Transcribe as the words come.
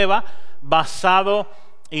basado,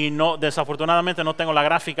 y no, desafortunadamente no tengo la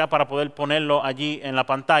gráfica para poder ponerlo allí en la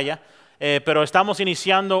pantalla, pero estamos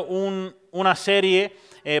iniciando una serie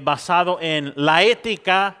basado en la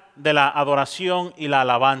ética de la adoración y la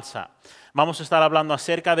alabanza. Vamos a estar hablando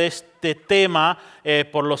acerca de este tema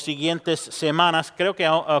por las siguientes semanas, creo que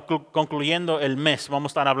concluyendo el mes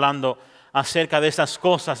vamos a estar hablando acerca de estas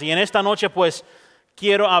cosas. Y en esta noche pues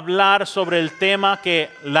quiero hablar sobre el tema que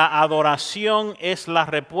la adoración es la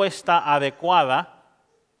respuesta adecuada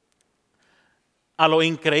a lo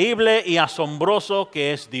increíble y asombroso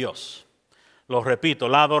que es Dios. Lo repito,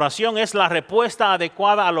 la adoración es la respuesta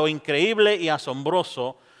adecuada a lo increíble y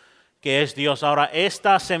asombroso que es Dios. Ahora,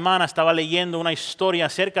 esta semana estaba leyendo una historia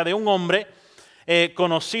acerca de un hombre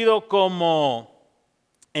conocido como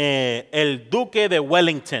el Duque de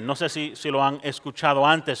Wellington. No sé si lo han escuchado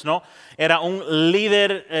antes, ¿no? Era un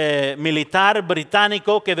líder militar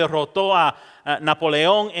británico que derrotó a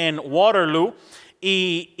Napoleón en Waterloo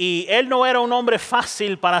y él no era un hombre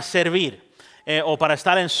fácil para servir. O para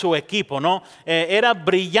estar en su equipo, ¿no? Era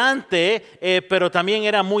brillante, pero también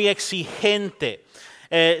era muy exigente.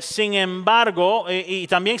 Sin embargo, y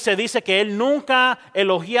también se dice que él nunca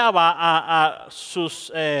elogiaba a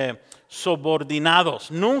sus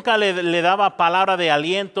subordinados, nunca le daba palabra de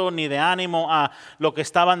aliento ni de ánimo a los que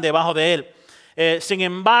estaban debajo de él. Sin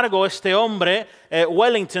embargo, este hombre,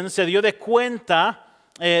 Wellington, se dio de cuenta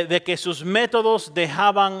de que sus métodos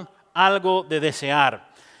dejaban algo de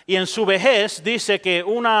desear. Y en su vejez dice que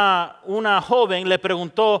una joven le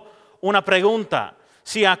preguntó una pregunta.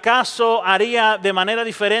 Si acaso haría de manera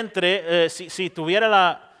diferente, si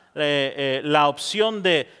tuviera la opción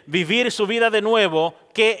de vivir su vida de nuevo,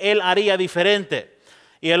 ¿qué él haría diferente?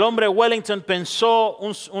 Y el hombre Wellington pensó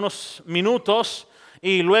unos minutos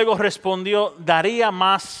y luego respondió, daría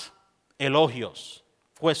más elogios.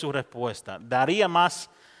 Fue su respuesta, daría más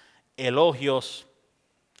elogios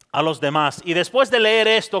a los demás. Y después de leer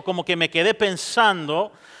esto, como que me quedé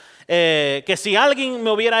pensando que si alguien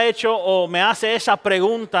me hubiera hecho o me hace esa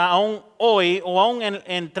pregunta aún hoy o aún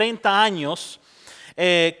en 30 años,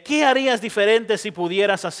 ¿qué harías diferente si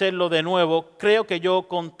pudieras hacerlo de nuevo? Creo que yo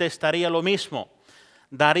contestaría lo mismo,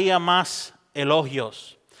 daría más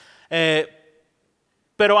elogios.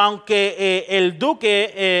 Pero aunque el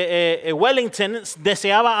duque Wellington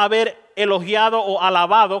deseaba haber elogiado o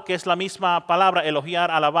alabado, que es la misma palabra,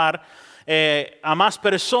 elogiar, alabar, a más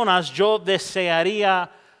personas, yo desearía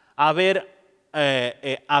haber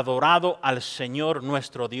adorado al Señor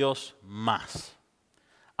nuestro Dios más.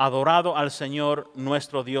 Adorado al Señor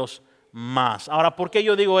nuestro Dios más. Ahora, ¿por qué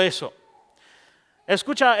yo digo eso?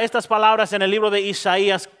 Escucha estas palabras en el libro de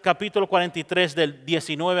Isaías, capítulo 43, del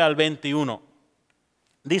 19 al 21.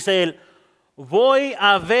 Dice él, voy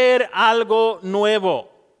a ver algo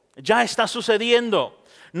nuevo. Ya está sucediendo.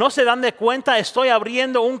 ¿No se dan de cuenta? Estoy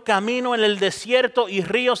abriendo un camino en el desierto y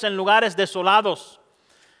ríos en lugares desolados.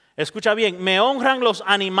 Escucha bien, me honran los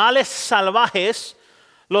animales salvajes,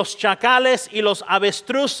 los chacales y los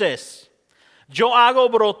avestruces. Yo hago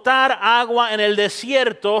brotar agua en el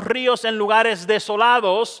desierto, ríos en lugares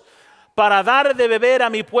desolados, para dar de beber a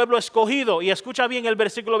mi pueblo escogido. Y escucha bien el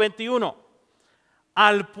versículo 21.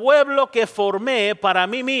 Al pueblo que formé para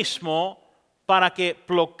mí mismo, para que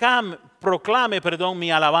proclame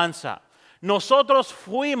mi alabanza. Nosotros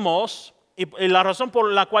fuimos, y la razón por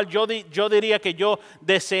la cual yo diría que yo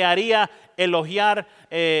desearía elogiar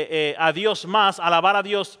a Dios más, alabar a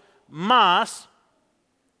Dios más,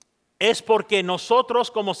 es porque nosotros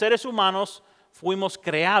como seres humanos fuimos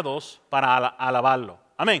creados para alabarlo.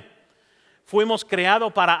 Amén. Fuimos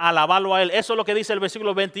creados para alabarlo a Él. Eso es lo que dice el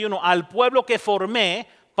versículo 21. Al pueblo que formé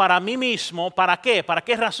para mí mismo, ¿para qué? ¿Para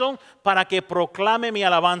qué razón? Para que proclame mi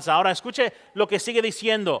alabanza. Ahora escuche lo que sigue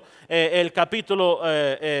diciendo el capítulo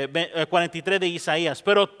 43 de Isaías.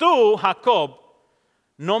 Pero tú, Jacob,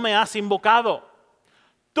 no me has invocado.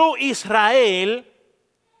 Tú, Israel,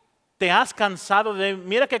 te has cansado de...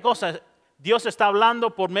 Mira qué cosa, Dios está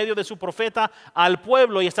hablando por medio de su profeta al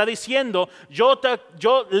pueblo y está diciendo, yo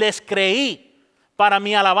les creí para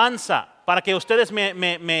mi alabanza, para que ustedes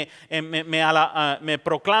me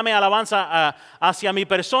proclame alabanza hacia mi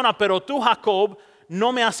persona, pero tú, Jacob,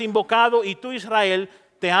 no me has invocado y tú, Israel,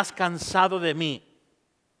 te has cansado de mí.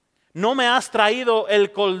 No me has traído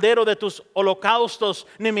el cordero de tus holocaustos,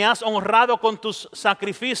 ni me has honrado con tus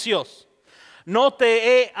sacrificios. No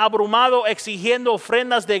te he abrumado exigiendo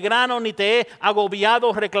ofrendas de grano, ni te he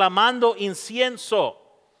agobiado reclamando incienso.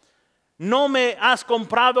 No me has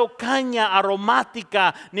comprado caña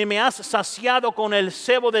aromática, ni me has saciado con el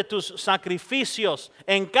cebo de tus sacrificios.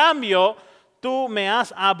 En cambio, tú me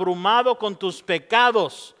has abrumado con tus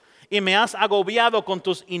pecados y me has agobiado con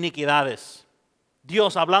tus iniquidades.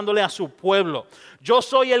 Dios hablándole a su pueblo. Yo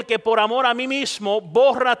soy el que por amor a mí mismo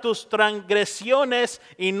borra tus transgresiones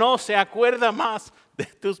y no se acuerda más de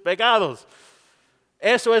tus pecados.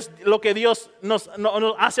 Eso es lo que Dios nos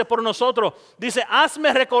hace por nosotros. Dice,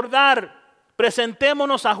 hazme recordar,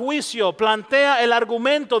 presentémonos a juicio, plantea el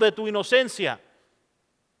argumento de tu inocencia.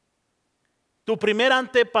 Tu primer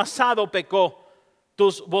antepasado pecó,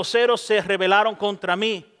 tus voceros se rebelaron contra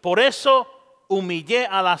mí, por eso humillé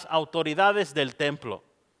a las autoridades del templo.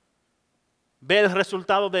 Ve el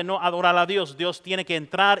resultado de no adorar a Dios. Dios tiene que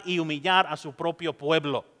entrar y humillar a su propio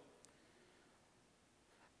pueblo.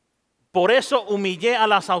 Por eso humillé a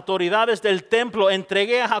las autoridades del templo,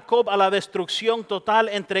 entregué a Jacob a la destrucción total,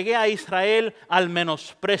 entregué a Israel al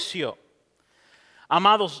menosprecio.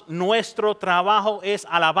 Amados, nuestro trabajo es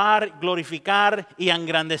alabar, glorificar y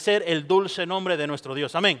engrandecer el dulce nombre de nuestro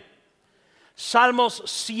Dios. Amén. Salmos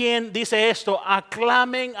 100 dice esto: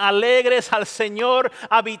 aclamen alegres al Señor,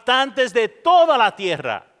 habitantes de toda la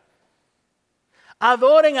tierra.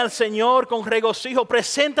 Adoren al Señor con regocijo,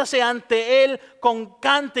 preséntase ante Él con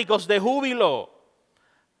cánticos de júbilo.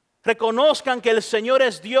 Reconozcan que el Señor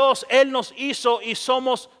es Dios, Él nos hizo y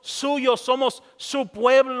somos suyos, somos su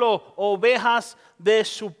pueblo, ovejas de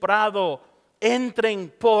su prado.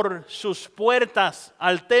 Entren por sus puertas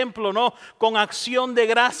al templo, ¿no? Con acción de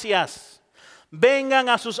gracias. Vengan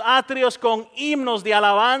a sus atrios con himnos de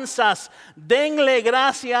alabanzas. Denle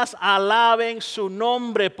gracias, alaben su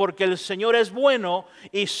nombre, porque el Señor es bueno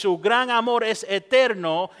y su gran amor es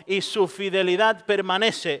eterno y su fidelidad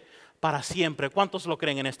permanece para siempre. ¿Cuántos lo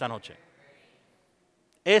creen en esta noche?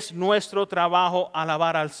 Es nuestro trabajo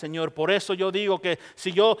alabar al Señor. Por eso yo digo que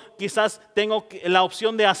si yo quizás tengo la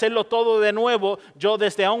opción de hacerlo todo de nuevo, yo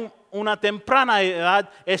desde una temprana edad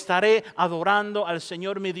estaré adorando al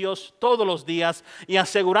Señor mi Dios todos los días y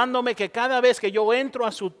asegurándome que cada vez que yo entro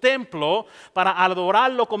a su templo para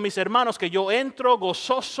adorarlo con mis hermanos, que yo entro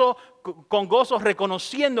gozoso, con gozo,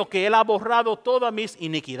 reconociendo que Él ha borrado todas mis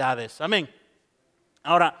iniquidades. Amén.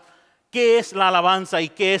 Ahora, ¿qué es la alabanza y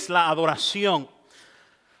qué es la adoración?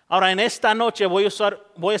 Ahora, en esta noche voy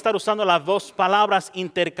a estar usando las dos palabras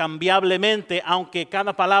intercambiablemente, aunque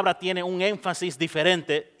cada palabra tiene un énfasis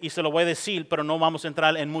diferente, y se lo voy a decir, pero no vamos a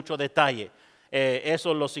entrar en mucho detalle.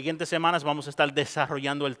 Eso, las siguientes semanas vamos a estar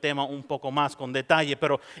desarrollando el tema un poco más con detalle,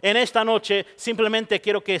 pero en esta noche simplemente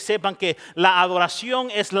quiero que sepan que la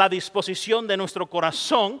adoración es la disposición de nuestro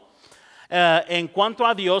corazón en cuanto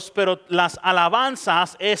a Dios, pero las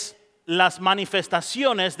alabanzas es las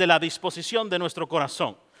manifestaciones de la disposición de nuestro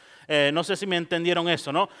corazón. No sé si me entendieron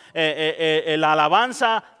eso, ¿no? La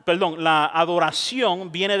adoración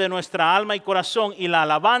viene de nuestra alma y corazón, y la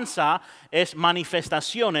alabanza es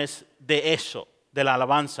manifestaciones de eso, de la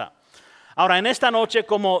alabanza. Ahora, en esta noche,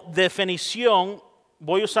 como definición,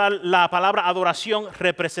 voy a usar la palabra adoración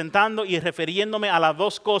representando y refiriéndome a las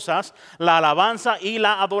dos cosas, la alabanza y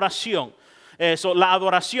la adoración. La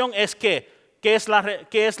adoración es ¿qué? ¿Qué es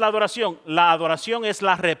la adoración? La adoración es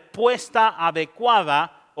la respuesta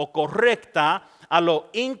adecuada o correcta a lo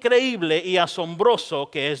increíble y asombroso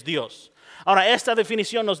que es Dios. Ahora, esta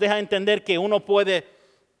definición nos deja entender que uno puede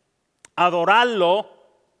adorarlo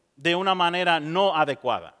de una manera no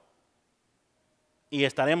adecuada. Y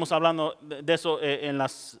estaremos hablando de eso en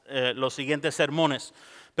los siguientes sermones.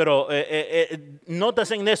 Pero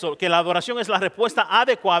nótese en eso, que la adoración es la respuesta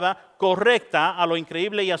adecuada, correcta a lo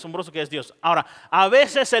increíble y asombroso que es Dios. Ahora, a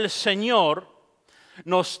veces el Señor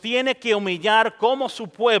nos tiene que humillar como su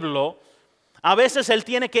pueblo. A veces Él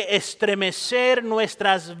tiene que estremecer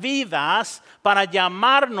nuestras vidas para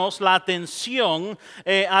llamarnos la atención,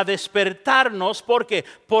 a despertarnos. ¿Por qué?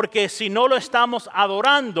 Porque si no lo estamos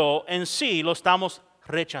adorando en sí, lo estamos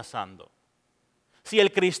rechazando. Si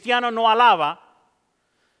el cristiano no alaba,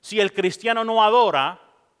 si el cristiano no adora,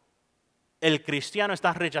 el cristiano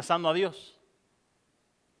está rechazando a Dios.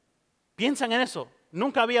 Piensan en eso.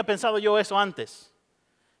 Nunca había pensado yo eso antes.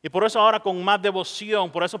 Y por eso ahora con más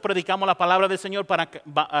devoción, por eso predicamos la palabra del Señor, para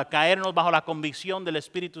caernos bajo la convicción del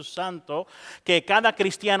Espíritu Santo, que cada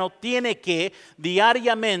cristiano tiene que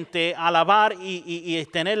diariamente alabar y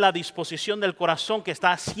tener la disposición del corazón que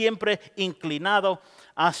está siempre inclinado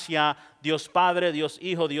hacia Dios Padre, Dios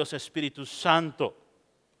Hijo, Dios Espíritu Santo.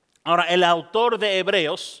 Ahora, el autor de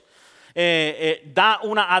Hebreos da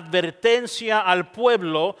una advertencia al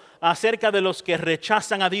pueblo acerca de los que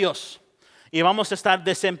rechazan a Dios. Y vamos a estar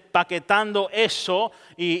desempaquetando eso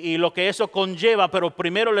y lo que eso conlleva, pero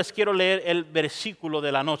primero les quiero leer el versículo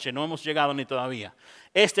de la noche. No hemos llegado ni todavía.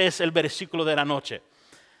 Este es el versículo de la noche.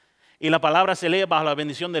 Y la palabra se lee bajo la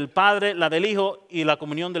bendición del Padre, la del Hijo y la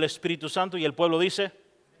comunión del Espíritu Santo. Y el pueblo dice,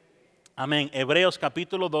 Amén. Hebreos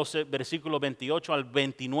capítulo 12, versículo 28 al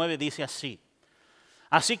 29 dice así.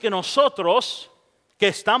 Así que nosotros que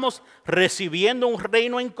estamos recibiendo un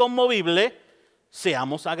reino inconmovible,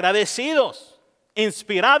 seamos agradecidos,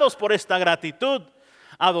 inspirados por esta gratitud.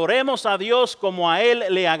 Adoremos a Dios como a Él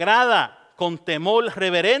le agrada, con temor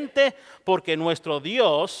reverente, porque nuestro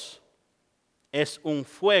Dios es un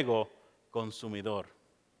fuego consumidor.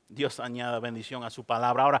 Dios añada bendición a su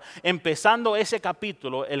palabra. Ahora, empezando ese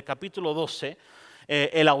capítulo, el capítulo 12,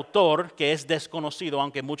 el autor, que es desconocido,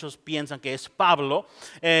 aunque muchos piensan que es Pablo,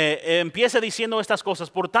 empieza diciendo estas cosas.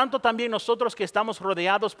 Por tanto, también nosotros que estamos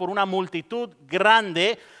rodeados por una multitud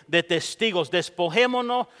grande de testigos,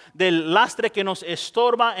 despojémonos del lastre que nos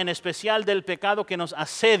estorba, en especial del pecado que nos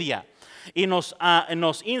asedia. Y nos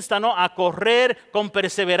insta, ¿no?, a correr con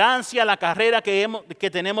perseverancia la carrera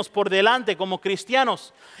que tenemos por delante como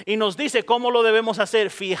cristianos. Y nos dice cómo lo debemos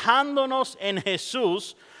hacer, fijándonos en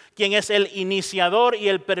Jesús, quien es el iniciador y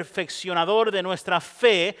el perfeccionador de nuestra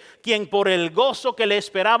fe, quien por el gozo que le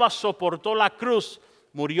esperaba soportó la cruz,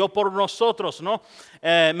 murió por nosotros, ¿no?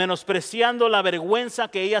 Menospreciando la vergüenza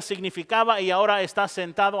que ella significaba, y ahora está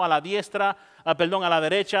sentado a la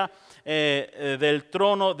derecha del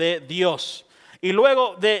trono de Dios. Y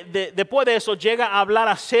luego después de eso llega a hablar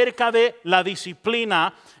acerca de la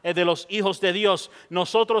disciplina de los hijos de Dios.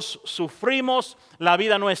 Nosotros sufrimos, la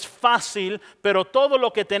vida no es fácil, pero todo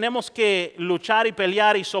lo que tenemos que luchar y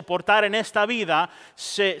pelear y soportar en esta vida,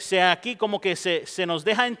 aquí como que se nos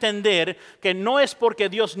deja entender que no es porque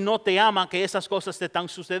Dios no te ama que esas cosas te están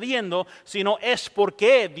sucediendo, sino es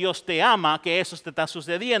porque Dios te ama que eso te está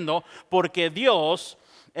sucediendo, porque Dios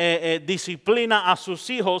disciplina a sus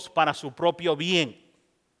hijos para su propio bien.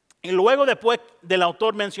 Y luego, después del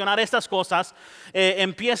autor mencionar estas cosas,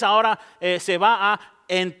 empieza ahora, se va a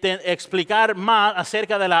explicar más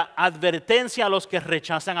acerca de la advertencia a los que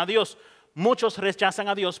rechazan a Dios. Muchos rechazan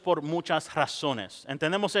a Dios por muchas razones.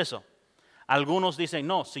 ¿Entendemos eso? Algunos dicen,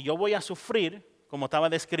 no, si yo voy a sufrir, como estaba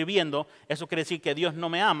describiendo, eso quiere decir que Dios no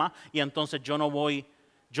me ama, y entonces yo lo voy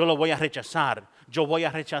a rechazar. Yo voy a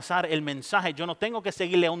rechazar el mensaje. Yo no tengo que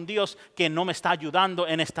seguirle a un Dios que no me está ayudando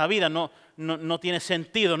en esta vida. No tiene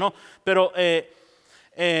sentido, ¿no? Pero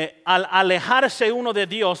al alejarse uno de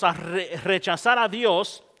Dios, a rechazar a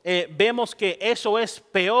Dios, vemos que eso es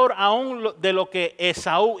peor aún de lo que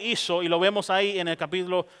Esaú hizo, y lo vemos ahí en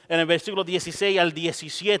el versículo 16 al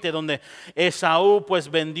 17, donde Esaú pues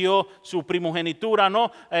vendió su primogenitura,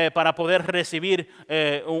 ¿no? Para poder recibir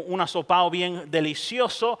un asopao bien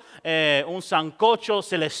delicioso, un sancocho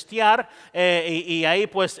celestial, y ahí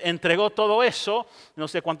pues entregó todo eso. No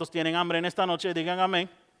sé cuántos tienen hambre en esta noche, digan amén.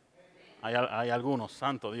 Hay algunos,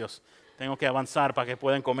 santo Dios. Tengo que avanzar para que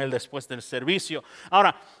puedan comer después del servicio.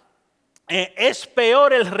 Ahora, es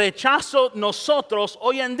peor el rechazo nosotros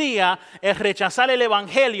hoy en día, el rechazar el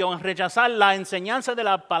evangelio, el rechazar la enseñanza de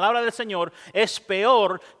la palabra del Señor, es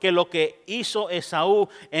peor que lo que hizo Esaú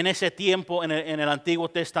en ese tiempo en el Antiguo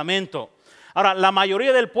Testamento. Ahora, la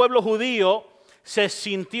mayoría del pueblo judío se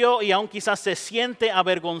sintió y aún quizás se siente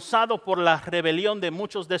avergonzado por la rebelión de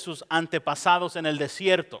muchos de sus antepasados en el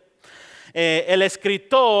desierto. El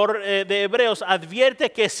escritor de Hebreos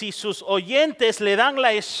advierte que si sus oyentes le dan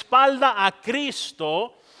la espalda a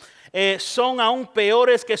Cristo, son aún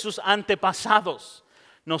peores que sus antepasados.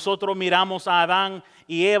 Nosotros miramos a Adán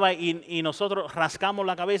y Eva y nosotros rascamos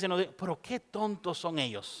la cabeza y nos decimos, pero qué tontos son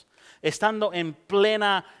ellos. Estando en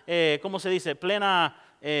plena, ¿cómo se dice?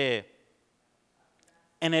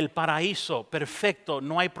 En el paraíso, perfecto,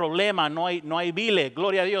 no hay problema, no hay bile,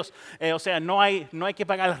 gloria a Dios. O sea, no hay que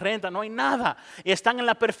pagar renta, no hay nada. Están en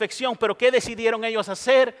la perfección, pero ¿qué decidieron ellos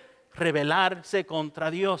hacer? Rebelarse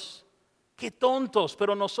contra Dios. Qué tontos,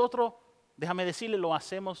 pero nosotros, déjame decirle, lo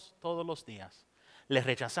hacemos todos los días. Le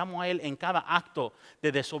rechazamos a Él en cada acto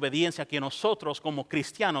de desobediencia que nosotros como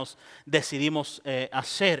cristianos decidimos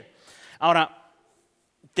hacer. Ahora,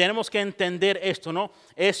 tenemos que entender esto, ¿no?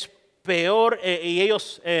 Es peor, y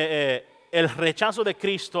el rechazo de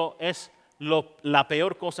Cristo es la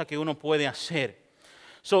peor cosa que uno puede hacer.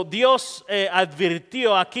 Dios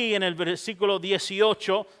advirtió aquí en el versículo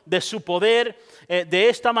 18 de su poder de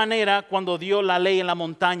esta manera cuando dio la ley en la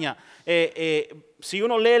montaña. Si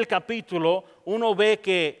uno lee el capítulo, uno ve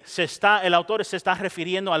que el autor se está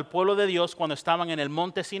refiriendo al pueblo de Dios cuando estaban en el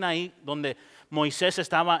monte Sinaí, donde Moisés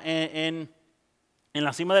estaba en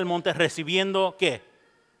la cima del monte recibiendo, ¿qué?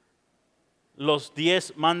 Los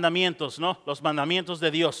 10 mandamientos, ¿no? Los mandamientos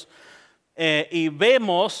de Dios. Y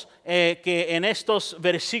vemos que en estos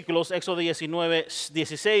versículos, Éxodo 19,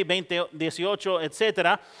 16, 20, 18,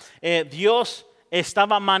 etcétera, Dios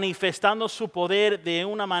estaba manifestando su poder de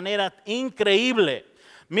una manera increíble.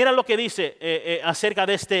 Mira lo que dice acerca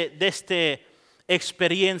de esta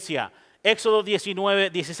experiencia. Éxodo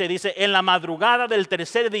 19:16 dice, en la madrugada del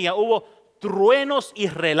tercer día hubo truenos y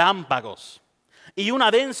relámpagos, y una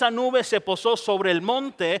densa nube se posó sobre el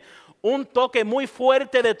monte. Un toque muy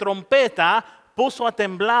fuerte de trompeta puso a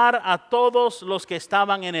temblar a todos los que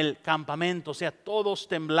estaban en el campamento. O sea, todos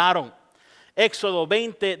temblaron. Éxodo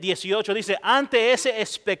 20:18 dice, ante ese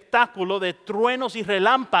espectáculo de truenos y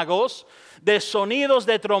relámpagos, de sonidos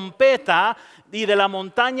de trompeta y de la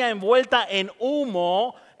montaña envuelta en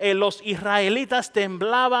humo, los israelitas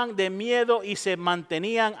temblaban de miedo y se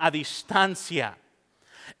mantenían a distancia.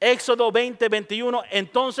 Éxodo 20:21,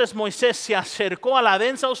 entonces Moisés se acercó a la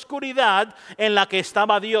densa oscuridad en la que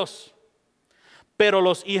estaba Dios, pero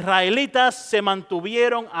los israelitas se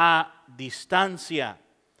mantuvieron a distancia.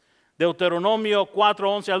 Deuteronomio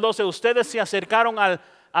 4:11-12, ustedes se acercaron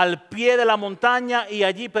al pie de la montaña y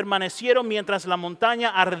allí permanecieron mientras la montaña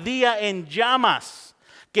ardía en llamas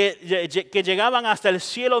que llegaban hasta el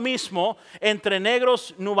cielo mismo, entre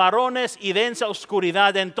negros nubarrones y densa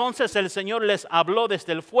oscuridad. Entonces el Señor les habló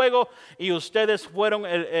desde el fuego y ustedes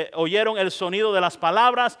oyeron el sonido de las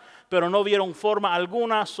palabras, pero no vieron forma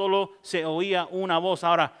alguna, solo se oía una voz.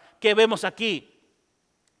 Ahora, ¿qué vemos aquí?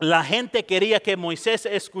 La gente quería que Moisés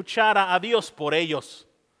escuchara a Dios por ellos.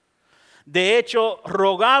 De hecho,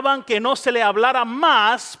 rogaban que no se le hablara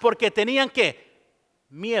más porque tenían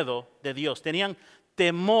miedo de Dios, tenían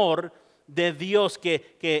temor de Dios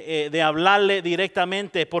de hablarle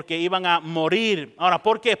directamente porque iban a morir. Ahora,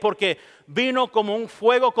 ¿por qué? Porque vino como un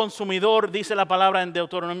fuego consumidor, dice la palabra en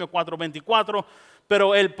Deuteronomio 4:24.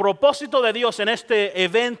 Pero el propósito de Dios en este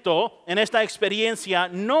evento, en esta experiencia,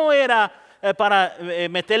 no era para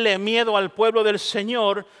meterle miedo al pueblo del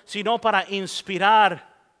Señor, sino para inspirar.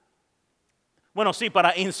 Bueno, sí,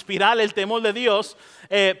 para inspirar el temor de Dios,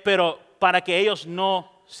 pero para que ellos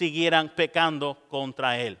no siguieran pecando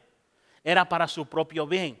contra Él. Era para su propio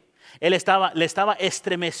bien. Él le estaba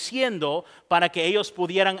estremeciendo para que ellos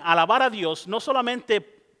pudieran alabar a Dios, no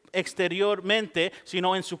solamente exteriormente,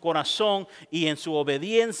 sino en su corazón y en su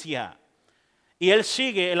obediencia. Y él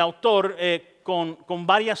sigue, el autor, con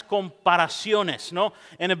varias comparaciones, ¿no?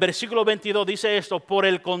 En el versículo 22 dice esto: por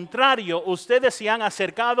el contrario, ustedes se han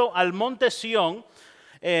acercado al monte Sión,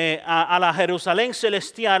 a la Jerusalén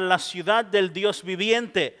celestial, la ciudad del Dios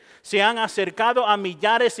viviente. Se han acercado a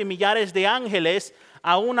millares y millares de ángeles,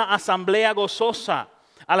 a una asamblea gozosa,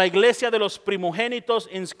 a la iglesia de los primogénitos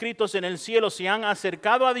inscritos en el cielo. Se han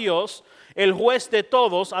acercado a Dios, el juez de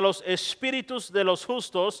todos, a los espíritus de los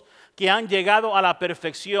justos que han llegado a la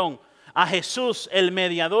perfección, a Jesús, el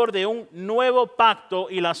mediador de un nuevo pacto,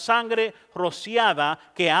 y la sangre rociada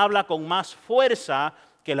que habla con más fuerza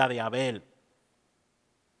que la de Abel.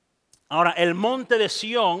 Ahora, el monte de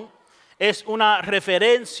Sión es una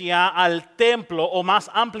referencia al templo, o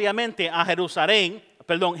más ampliamente a Jerusalén.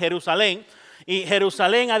 Y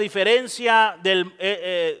Jerusalén, a diferencia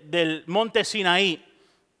del monte Sinaí,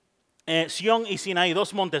 Sión y Sinaí,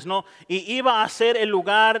 dos montes, ¿no? Y iba a ser el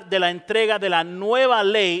lugar de la entrega de la nueva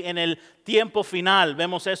ley en el tiempo final.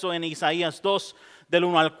 Vemos eso en Isaías 2, del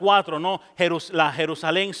 1 al 4, ¿no? La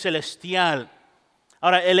Jerusalén celestial.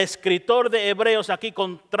 Ahora, el escritor de Hebreos aquí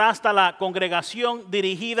contrasta la congregación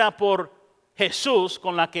dirigida por Jesús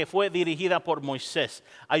con la que fue dirigida por Moisés.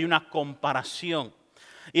 Hay una comparación.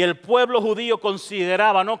 Y el pueblo judío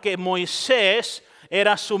consideraba, ¿no?, que Moisés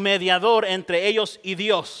era su mediador entre ellos y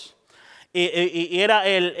Dios. Y era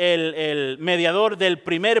el mediador del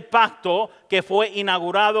primer pacto que fue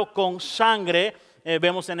inaugurado con sangre.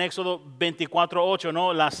 Vemos en Éxodo 24:8,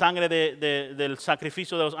 ¿no?, la sangre del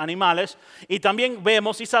sacrificio de los animales. Y también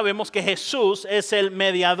vemos y sabemos que Jesús es el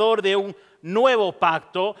mediador de un nuevo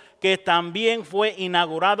pacto que también fue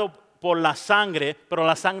inaugurado por la sangre. ¿Pero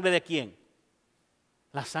la sangre de quién?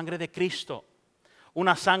 La sangre de Cristo.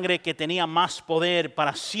 Una sangre que tenía más poder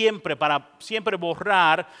para siempre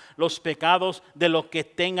borrar los pecados de los que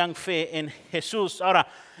tengan fe en Jesús. Ahora,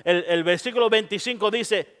 el versículo 25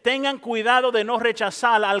 dice: tengan cuidado de no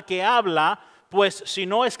rechazar al que habla, pues si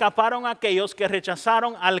no escaparon aquellos que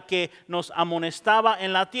rechazaron al que nos amonestaba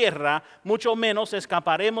en la tierra, mucho menos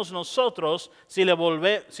escaparemos nosotros si le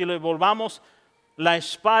volvamos la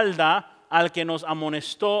espalda al que nos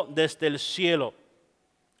amonestó desde el cielo.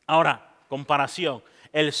 Ahora, comparación.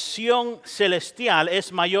 El Sión celestial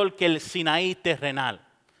es mayor que el Sinaí terrenal.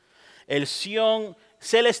 El Sión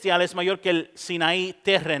celestial es mayor que el Sinaí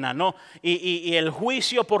terrenal, ¿no? Y el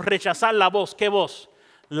juicio por rechazar la voz. ¿Qué voz?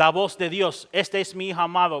 La voz de Dios. Este es mi Hijo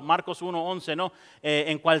amado, Marcos 1:11, ¿no?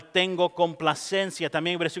 En cual tengo complacencia.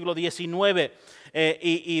 También versículo 19.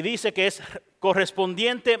 Y dice que es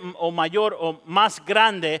correspondiente o mayor o más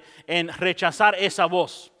grande en rechazar esa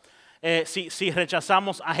voz. Si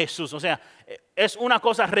rechazamos a Jesús. O sea, es una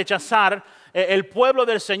cosa rechazar, el pueblo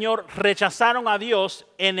del Señor rechazaron a Dios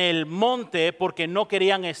en el monte porque no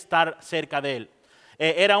querían estar cerca de Él.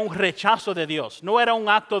 Era un rechazo de Dios, no era un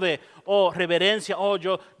acto de reverencia,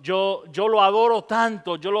 yo lo adoro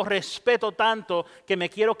tanto, yo lo respeto tanto que me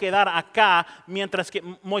quiero quedar acá, mientras que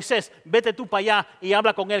Moisés, vete tú para allá y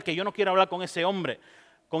habla con él, que yo no quiero hablar con ese hombre,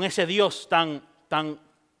 con ese Dios tan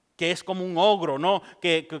que es como un ogro, ¿no?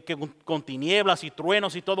 Que con tinieblas y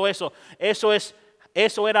truenos y todo eso.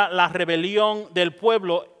 Eso era la rebelión del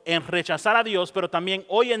pueblo en rechazar a Dios, pero también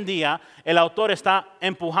hoy en día el autor está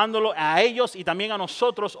empujándolo a ellos y también a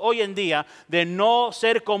nosotros hoy en día de no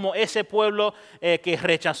ser como ese pueblo que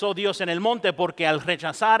rechazó a Dios en el monte, porque al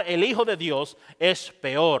rechazar el Hijo de Dios es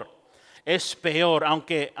peor. Es peor,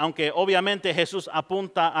 aunque obviamente Jesús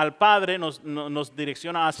apunta al Padre, nos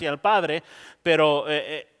direcciona hacia el Padre, pero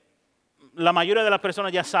la mayoría de las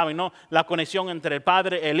personas ya saben, ¿no? La conexión entre el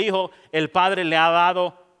Padre y el Hijo. El Padre le ha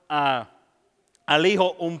dado al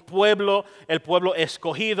Hijo un pueblo, el pueblo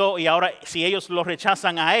escogido, y ahora si ellos lo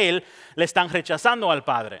rechazan a Él, le están rechazando al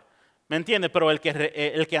Padre. ¿Me entiende? Pero el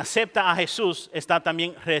que acepta a Jesús está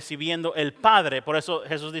también recibiendo el Padre. Por eso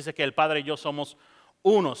Jesús dice que el Padre y yo somos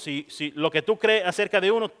uno. Si lo que tú crees acerca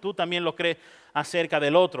de uno, tú también lo crees acerca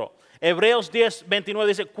del otro. Hebreos 10:29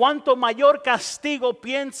 dice: ¿cuánto mayor castigo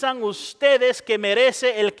piensan ustedes que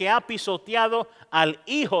merece el que ha pisoteado al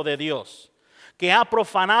Hijo de Dios, que ha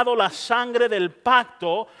profanado la sangre del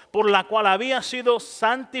pacto por la cual había sido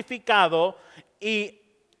santificado y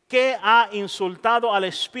que ha insultado al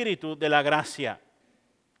Espíritu de la gracia?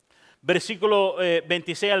 Versículo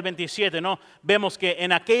 26 al 27, ¿no? Vemos que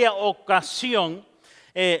en aquella ocasión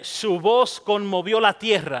su voz conmovió la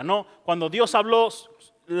tierra, ¿no? Cuando Dios habló,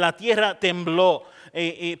 la tierra tembló,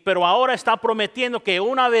 pero ahora está prometiendo que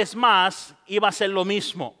una vez más iba a ser lo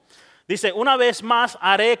mismo. Dice: una vez más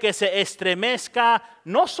haré que se estremezca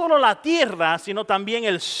no solo la tierra, sino también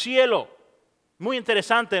el cielo. Muy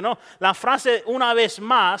interesante, ¿no? La frase "una vez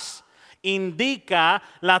más" indica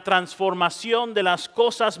la transformación de las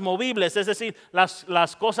cosas movibles, es decir,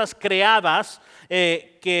 las cosas creadas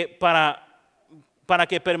que para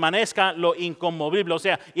que permanezca lo inconmovible. O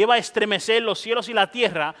sea, iba a estremecer los cielos y la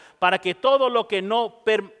tierra para que todo lo que no,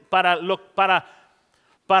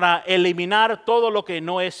 para eliminar todo lo que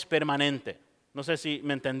no es permanente. No sé si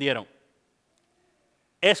me entendieron.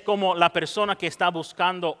 Es como la persona que está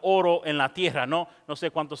buscando oro en la tierra, ¿no? No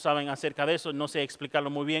sé cuántos saben acerca de eso, no sé explicarlo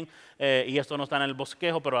muy bien, y esto no está en el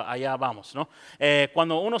bosquejo, pero allá vamos, ¿no?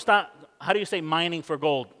 Cuando uno está, how do you say mining for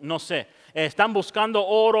gold? No sé. Están buscando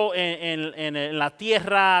oro en la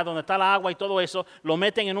tierra donde está el agua y todo eso, lo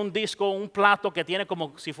meten en un disco, un plato que tiene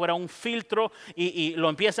como si fuera un filtro y lo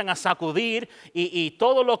empiezan a sacudir y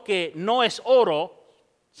todo lo que no es oro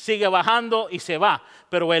sigue bajando y se va,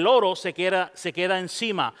 pero el oro se queda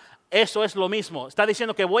encima. Eso es lo mismo. Está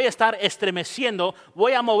diciendo que voy a estar estremeciendo,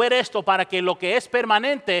 voy a mover esto para que lo que es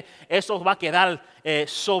permanente, eso va a quedar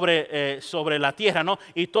sobre la tierra, ¿no?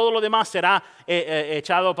 Y todo lo demás será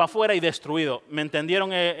echado para afuera y destruido. ¿Me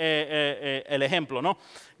entendieron el ejemplo, no?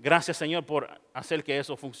 Gracias, Señor, por hacer que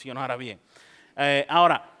eso funcionara bien.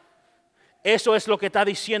 Ahora, eso es lo que está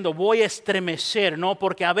diciendo, voy a estremecer, ¿no?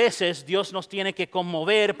 Porque a veces Dios nos tiene que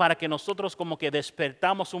conmover para que nosotros como que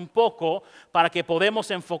despertamos un poco, para que podamos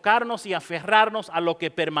enfocarnos y aferrarnos a lo que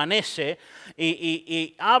permanece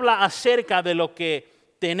y habla acerca de lo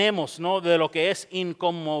que tenemos, ¿no? De lo que es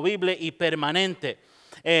inconmovible y permanente.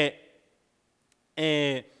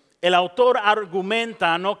 El autor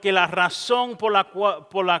argumenta, ¿no?, que la razón por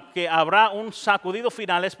la que habrá un sacudido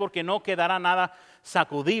final es porque no quedará nada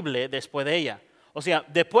sacudible después de ella. O sea,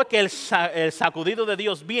 después que el sacudido de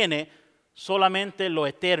Dios viene, solamente lo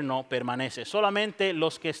eterno permanece. Solamente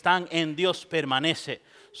los que están en Dios permanece.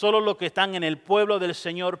 Solo los que están en el pueblo del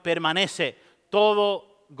Señor permanece.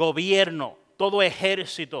 Todo gobierno, todo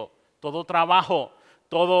ejército, todo trabajo,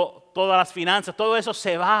 todas las finanzas, todo eso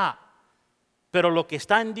se va. Pero lo que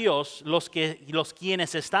está en Dios, los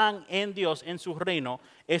quienes están en Dios, en su reino,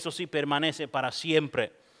 eso sí permanece para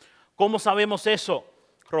siempre. ¿Cómo sabemos eso?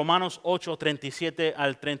 Romanos 8, 37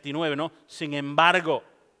 al 39, ¿no? Sin embargo,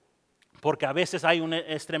 porque a veces hay un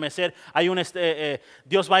estremecer,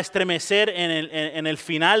 Dios va a estremecer en el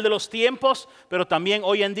final de los tiempos, pero también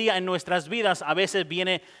hoy en día en nuestras vidas a veces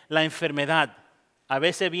viene la enfermedad, a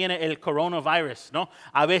veces viene el coronavirus, ¿no?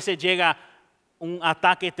 A veces llega un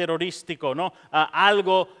ataque terrorístico, ¿no?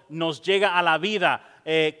 Algo nos llega a la vida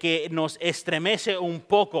que nos estremece un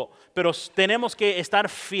poco, pero tenemos que estar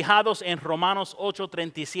fijados en Romanos 8,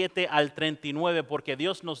 37 al 39, porque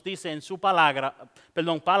Dios nos dice en su palabra,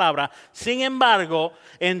 sin embargo,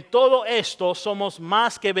 en todo esto somos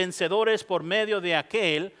más que vencedores por medio de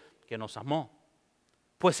aquel que nos amó.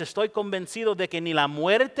 Pues estoy convencido de que ni la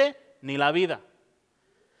muerte ni la vida,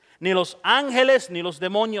 ni los ángeles ni los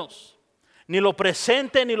demonios, ni lo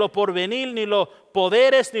presente, ni lo porvenir, ni los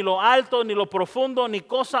poderes, ni lo alto, ni lo profundo, ni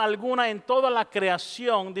cosa alguna en toda la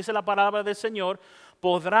creación, dice la palabra del Señor,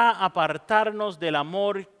 podrá apartarnos del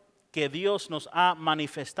amor que Dios nos ha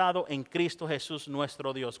manifestado en Cristo Jesús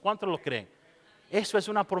nuestro Dios. ¿Cuántos lo creen? Eso es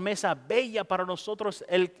una promesa bella para nosotros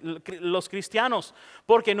los cristianos,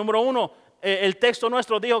 porque número uno, el texto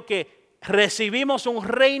nuestro dijo que recibimos un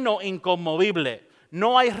reino inconmovible.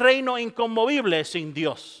 No hay reino inconmovible sin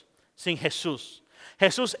Dios, sin Jesús.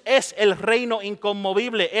 Jesús es el reino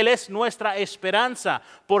inconmovible. Él es nuestra esperanza.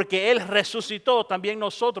 Porque Él resucitó, también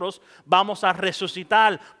nosotros vamos a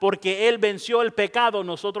resucitar. Porque Él venció el pecado,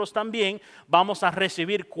 nosotros también vamos a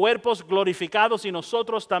recibir cuerpos glorificados. Y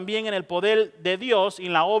nosotros también en el poder de Dios,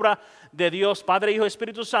 en la obra de Dios, Padre, Hijo y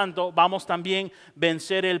Espíritu Santo, vamos también a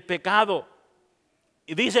vencer el pecado.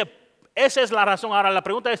 Y dice, esa es la razón. Ahora la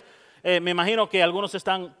pregunta es, me imagino que algunos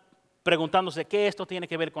están preguntándose qué esto tiene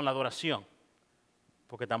que ver con la adoración,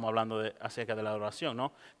 porque estamos hablando acerca de la adoración,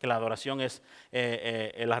 ¿no? Que la adoración es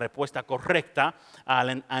la respuesta correcta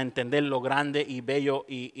a entender lo grande y bello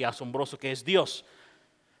y asombroso que es Dios.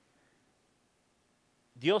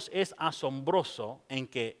 Dios es asombroso en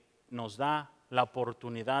que nos da la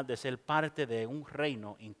oportunidad de ser parte de un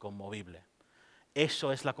reino inconmovible.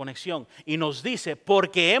 Eso es la conexión. Y nos dice,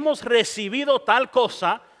 porque hemos recibido tal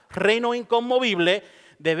cosa, reino inconmovible,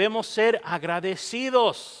 debemos ser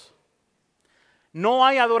agradecidos. No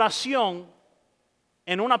hay adoración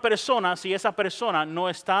en una persona si esa persona no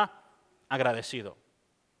está agradecido.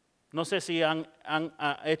 No sé si han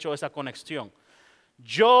hecho esa conexión.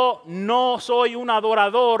 Yo no soy un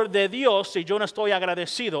adorador de Dios si yo no estoy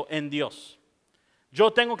agradecido en Dios.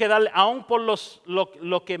 Yo tengo que darle, aún por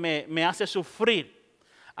lo que me hace sufrir,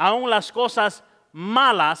 aún las cosas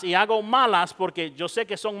malas, y hago malas porque yo sé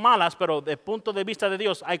que son malas, pero desde el punto de vista de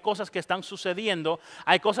Dios hay cosas que están sucediendo,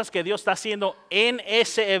 hay cosas que Dios está haciendo en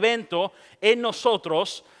ese evento, en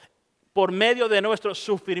nosotros, por medio de nuestro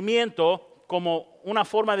sufrimiento, como una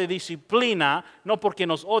forma de disciplina, no porque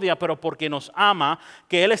nos odia, pero porque nos ama,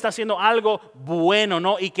 que Él está haciendo algo bueno,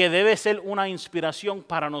 ¿no? Y que debe ser una inspiración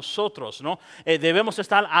para nosotros, ¿no? Debemos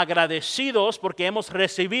estar agradecidos porque hemos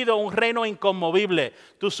recibido un reino inconmovible.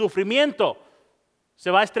 Tu sufrimiento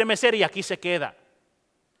se va a estremecer y aquí se queda.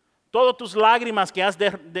 Todas tus lágrimas que has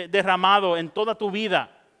derramado en toda tu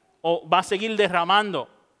vida, o va a seguir derramando,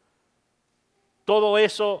 todo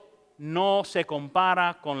eso no se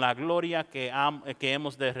compara con la gloria que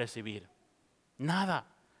hemos de recibir. Nada.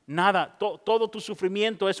 Todo tu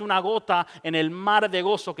sufrimiento es una gota en el mar de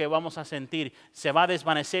gozo que vamos a sentir. Se va a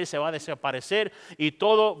desvanecer, se va a desaparecer y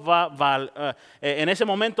todo en ese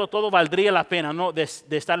momento todo valdría la pena, ¿no? de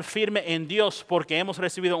estar firme en Dios, porque hemos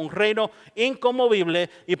recibido un reino inconmovible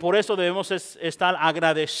y por eso debemos estar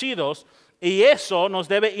agradecidos, y eso nos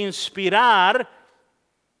debe inspirar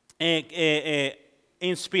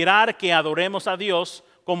que adoremos a Dios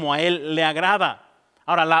como a Él le agrada.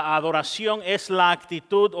 Ahora, la adoración es la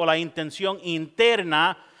actitud o la intención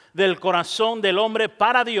interna del corazón del hombre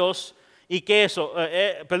para Dios, y que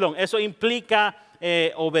eso implica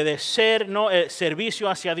obedecer, ¿no? Servicio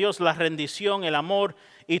hacia Dios, la rendición, el amor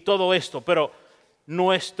y todo esto. Pero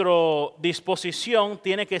nuestra disposición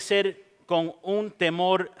tiene que ser con un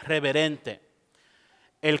temor reverente.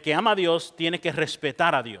 El que ama a Dios tiene que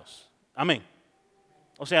respetar a Dios. Amén.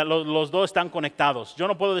 O sea, los dos están conectados. Yo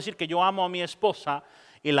no puedo decir que yo amo a mi esposa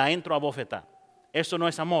y la entro a bofetar. Eso no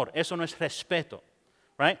es amor, eso no es respeto.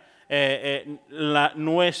 Right?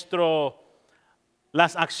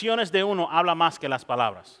 Las acciones de uno hablan más que las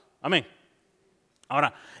palabras. Amén.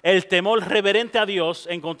 Ahora, el temor reverente a Dios,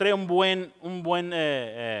 encontré un buen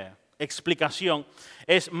explicación.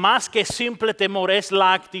 Es más que simple temor, es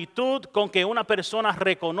la actitud con que una persona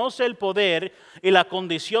reconoce el poder y la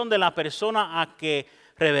condición de la persona a que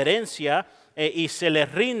reverencia y se le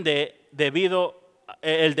rinde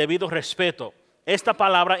el debido respeto. Esta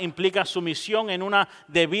palabra implica sumisión en una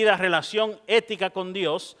debida relación ética con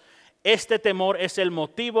Dios. Este temor es el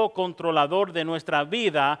motivo controlador de nuestra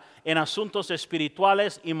vida en asuntos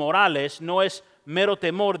espirituales y morales. No es mero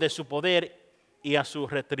temor de su poder y a su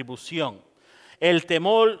retribución. El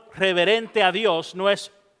temor reverente a Dios no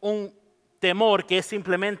es un temor que es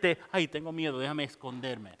simplemente, ay, tengo miedo, déjame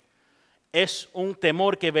esconderme. Es un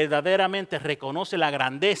temor que verdaderamente reconoce la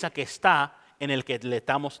grandeza que está en el que le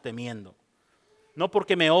estamos temiendo. No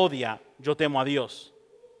porque me odia, yo temo a Dios,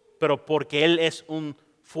 pero porque Él es un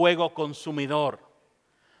fuego consumidor.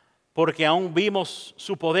 Porque aún vimos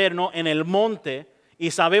su poder, ¿no?, en el monte y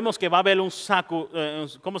sabemos que va a haber un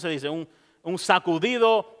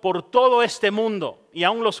sacudido por todo este mundo. Y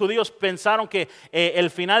aún los judíos pensaron que el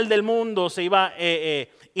final del mundo se iba a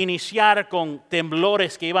iniciar con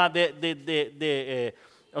temblores, que iba de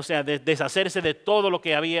deshacerse de todo lo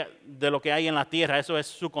que había, de lo que hay en la tierra. Eso es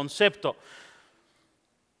su concepto.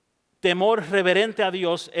 Temor reverente a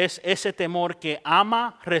Dios es ese temor que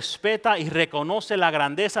ama, respeta y reconoce la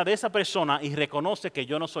grandeza de esa persona y reconoce que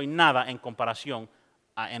yo no soy nada en comparación,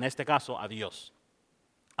 en este caso, a Dios.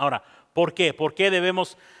 Ahora, ¿por qué? ¿Por qué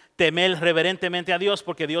debemos temer reverentemente a Dios?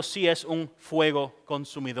 Porque Dios sí es un fuego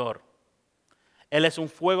consumidor. Él es un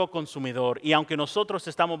fuego consumidor. Y aunque nosotros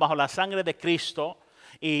estamos bajo la sangre de Cristo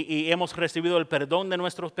y hemos recibido el perdón de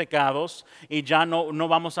nuestros pecados y ya no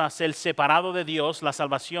vamos a ser separados de Dios, la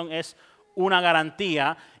salvación es una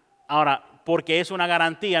garantía. Ahora, porque es una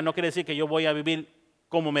garantía no quiere decir que yo voy a vivir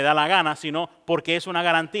como me da la gana, sino porque es una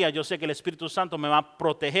garantía. Yo sé que el Espíritu Santo me va a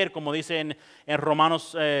proteger, como dice en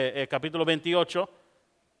Romanos capítulo 28,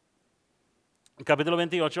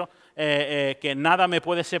 que nada me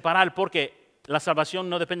puede separar porque la salvación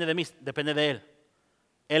no depende de mí, depende de Él.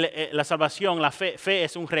 La salvación, la fe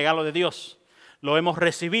es un regalo de Dios. Lo hemos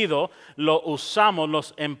recibido, lo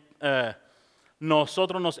usamos,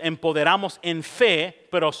 nosotros nos empoderamos en fe,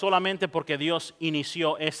 pero solamente porque Dios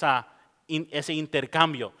inició ese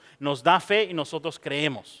intercambio. Nos da fe y nosotros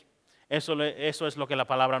creemos. Eso es lo que la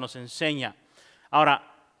palabra nos enseña.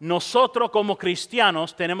 Ahora, nosotros como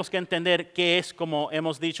cristianos tenemos que entender qué es, como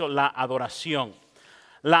hemos dicho, la adoración.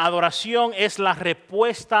 La adoración es la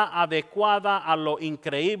respuesta adecuada a lo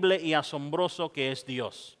increíble y asombroso que es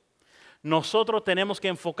Dios. Nosotros tenemos que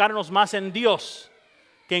enfocarnos más en Dios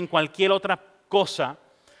que en cualquier otra cosa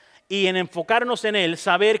y en enfocarnos en Él,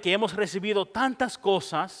 saber que hemos recibido tantas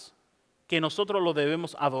cosas que nosotros lo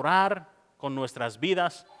debemos adorar con nuestras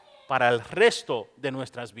vidas para el resto de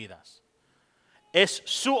nuestras vidas. Es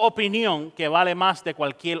su opinión que vale más de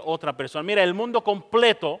cualquier otra persona. Mira, el mundo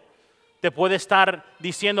completo te puede estar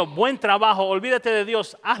diciendo, buen trabajo, olvídate de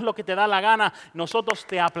Dios, haz lo que te da la gana. Nosotros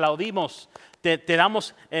te aplaudimos, te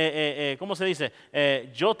damos, ¿cómo se dice?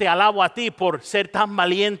 Yo te alabo a ti por ser tan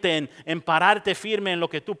valiente en pararte firme en lo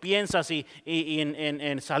que tú piensas y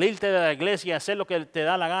en salirte de la iglesia, hacer lo que te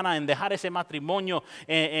da la gana, en dejar ese matrimonio,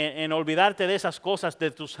 en olvidarte de esas cosas,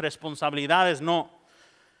 de tus responsabilidades. No.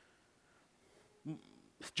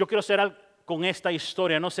 Yo quiero cerrar con esta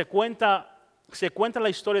historia, ¿no? Se cuenta la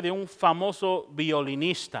historia de un famoso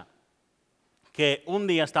violinista que un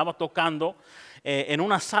día estaba tocando en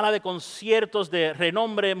una sala de conciertos de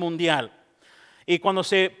renombre mundial. Y cuando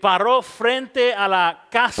se paró frente a la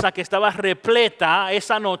casa que estaba repleta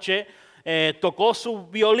esa noche, tocó su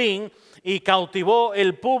violín y cautivó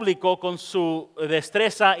el público con su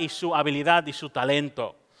destreza y su habilidad y su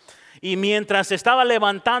talento. Y mientras estaba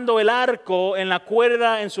levantando el arco en la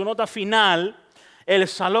cuerda en su nota final, el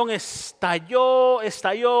salón estalló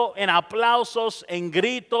en aplausos, en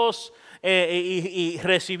gritos, y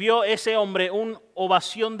recibió ese hombre una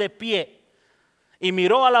ovación de pie. Y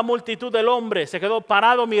miró a la multitud del hombre, se quedó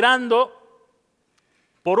parado mirando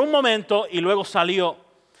por un momento y luego salió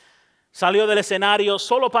del escenario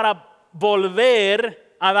solo para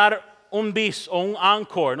volver a dar un bis o un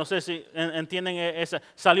encore. No sé si entienden eso.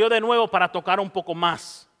 Salió de nuevo para tocar un poco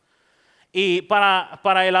más. Y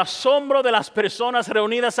para el asombro de las personas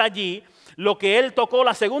reunidas allí, lo que él tocó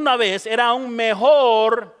la segunda vez era aún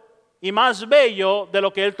mejor y más bello de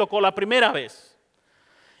lo que él tocó la primera vez.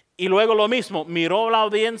 Y luego lo mismo, miró la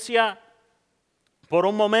audiencia por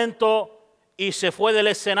un momento y se fue del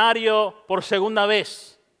escenario por segunda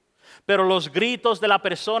vez. Pero los gritos de la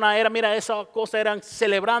persona eran, mira, esa cosa eran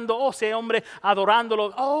celebrando, oh, ese hombre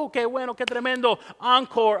adorándolo, oh, qué bueno, qué tremendo,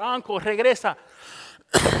 encore, regresa.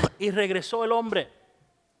 Y regresó el hombre.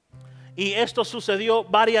 Y esto sucedió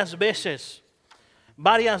varias veces.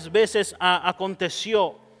 Varias veces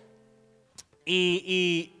aconteció.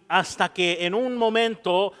 Y hasta que en un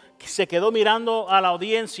momento se quedó mirando a la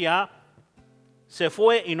audiencia, se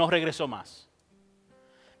fue y no regresó más.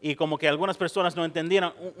 Y como que algunas personas no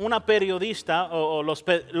entendieron, una periodista o los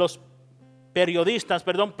periodistas,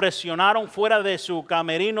 presionaron fuera de su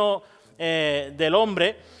camerino del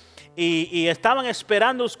hombre. y estaban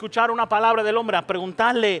esperando escuchar una palabra del hombre, a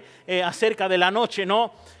preguntarle acerca de la noche,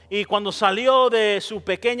 ¿no? Y cuando salió de su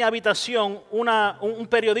pequeña habitación, un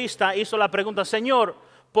periodista hizo la pregunta: Señor,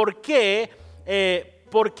 ¿por qué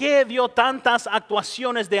dio tantas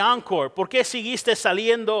actuaciones de encore? ¿Por qué seguiste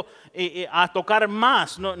saliendo a tocar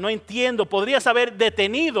más? No entiendo. Podrías haber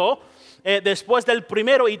detenido después del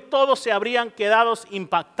primero y todos se habrían quedado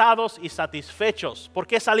impactados y satisfechos. ¿Por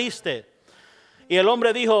qué saliste? Y el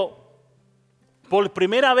hombre dijo: por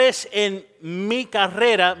primera vez en mi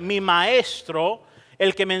carrera, mi maestro,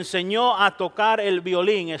 el que me enseñó a tocar el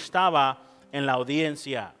violín, estaba en la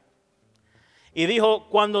audiencia. Y dijo: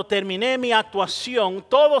 cuando terminé mi actuación,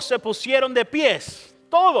 todos se pusieron de pies,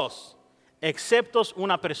 todos, excepto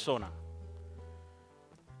una persona.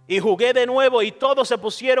 Y jugué de nuevo y todos se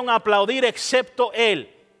pusieron a aplaudir excepto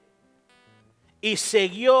él. Y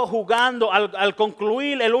siguió jugando. Al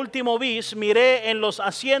concluir el último bis, miré en los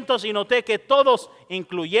asientos y noté que todos,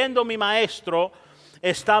 incluyendo mi maestro,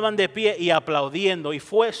 estaban de pie y aplaudiendo. Y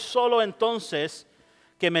fue solo entonces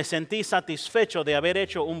que me sentí satisfecho de haber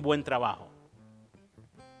hecho un buen trabajo.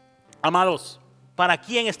 Amados, ¿para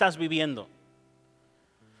quién estás viviendo?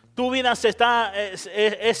 ¿Tu vida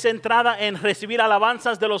es centrada en recibir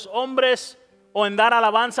alabanzas de los hombres o en dar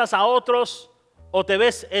alabanzas a otros? ¿O te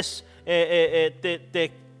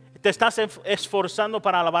estás esforzando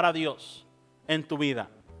para alabar a Dios en tu vida?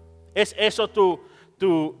 ¿Es eso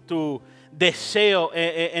tu deseo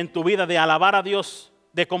en tu vida, de alabar a Dios,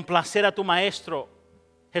 de complacer a tu Maestro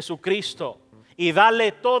Jesucristo y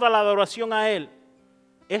darle toda la adoración a Él?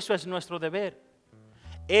 Eso es nuestro deber.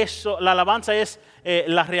 La alabanza es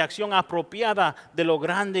la reacción apropiada de lo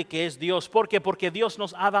grande que es Dios. ¿Por qué? Porque Dios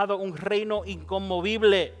nos ha dado un reino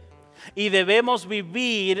inconmovible y debemos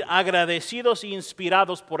vivir agradecidos e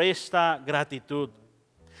inspirados por esta gratitud.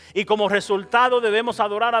 Y como resultado debemos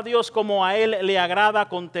adorar a Dios como a Él le agrada,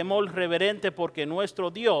 con temor reverente, porque nuestro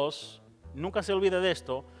Dios, nunca se olvide de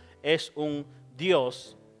esto, es un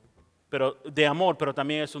Dios de amor, pero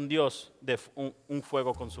también es un Dios de un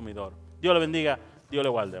fuego consumidor. Dios le bendiga, Dios le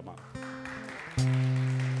guarde, hermano.